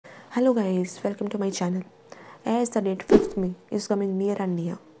Hello guys, welcome to my channel. As the date 5th May is coming near and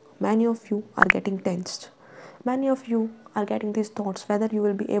near, many of you are getting tensed. Many of you are getting these thoughts whether you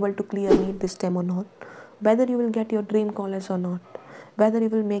will be able to clear NEET this time or not, whether you will get your dream college or not, whether you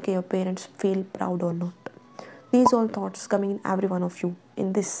will make your parents feel proud or not. These all thoughts coming in every one of you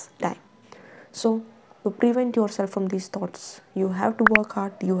in this time. So, to prevent yourself from these thoughts, you have to work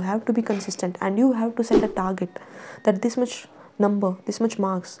hard, you have to be consistent, and you have to set a target that this much number, this much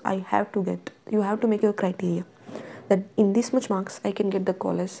marks I have to get. You have to make your criteria that in this much marks I can get the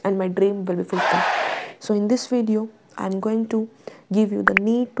college and my dream will be fulfilled. So, in this video, I'm going to give you the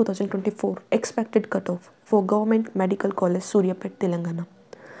NEET 2024 expected cutoff for Government Medical College Suryapet, Telangana.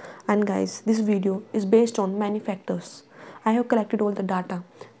 And guys, this video is based on many factors. I have collected all the data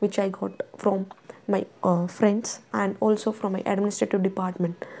which I got from my friends and also from my administrative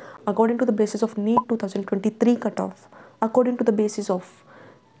department according to the basis of NEET 2023 cutoff, according to the basis of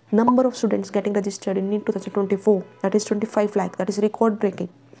number of students getting registered in NEET 2024, that is 25 lakh, that is record breaking.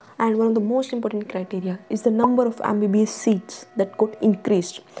 And one of the most important criteria is the number of MBBS seats that got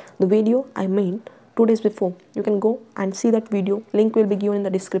increased. The video I made 2 days before, you can go and see that video, link will be given in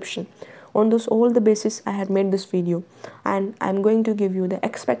the description. On those all the basis I had made this video, and I'm going to give you the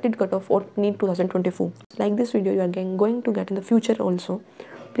expected cutoff for NEET 2024. Like this video you are going to get in the future also.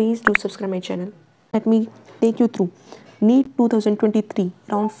 Please do subscribe my channel. Let me take you through NEET 2023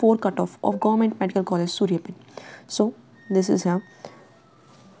 round 4 cutoff of Government Medical College Suryapet. So this is here.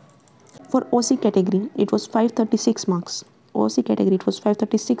 For OC category, it was 536 marks. OC category, it was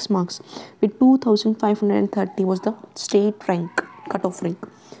 536 marks with 2530 was the state rank, cutoff rank.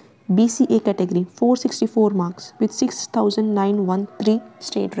 BCA category, 464 marks with 6913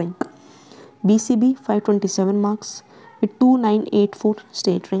 state rank. BCB, 527 marks with 2984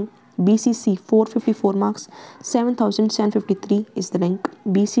 state rank. BCC, 454 marks, 7753 is the rank.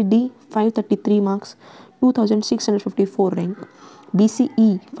 BCD, 533 marks, 2654 rank.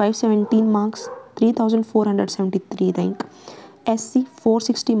 BCE, 517 marks, 3473 rank. SC,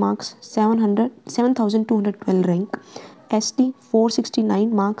 460 marks, 7212 rank. ST,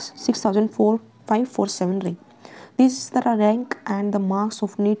 469 marks, 6547 rank. These is the rank and the marks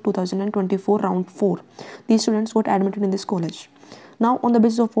of NEET 2024 round 4. These students got admitted in this college. Now, on the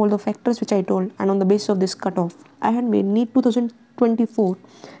basis of all the factors which I told and on the basis of this cutoff, I had made NEET 2024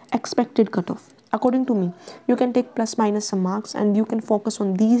 expected cutoff. According to me, you can take plus minus some marks and you can focus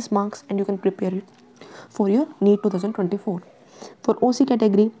on these marks and you can prepare it for your NEET 2024. For OC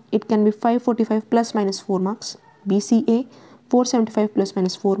category, it can be 545 plus minus 4 marks. BCA, 475 plus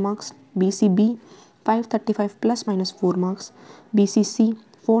minus 4 marks. BCB, 535 plus minus 4 marks. BCC,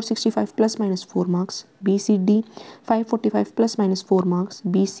 465 plus minus 4 marks. BCD, 545 plus minus 4 marks.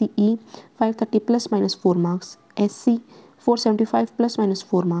 BCE, 530 plus minus 4 marks. SC, 475 plus minus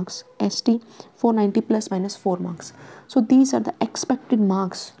 4 marks. ST, 490 plus minus 4 marks. So these are the expected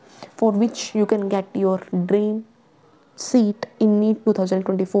marks for which you can get your dream seat in NEET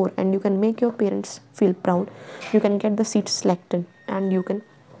 2024 and you can make your parents feel proud. You can get the seat selected and you can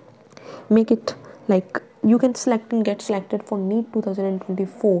make it like you can select and get selected for NEET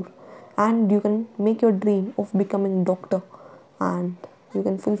 2024 and you can make your dream of becoming doctor and you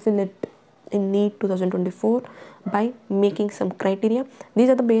can fulfill it in NEET 2024 by making some criteria. These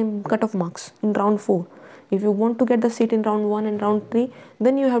are the cutoff marks in round 4. If you want to get the seat in round 1 and round 3,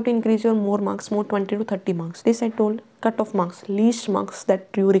 then you have to increase your more marks, more 20 to 30 marks. This I told cutoff marks, least marks that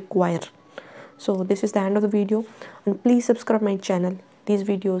you require. So this is the end of the video and please subscribe my channel. These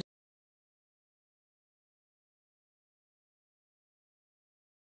videos.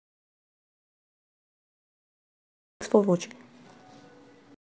 Thanks for watching.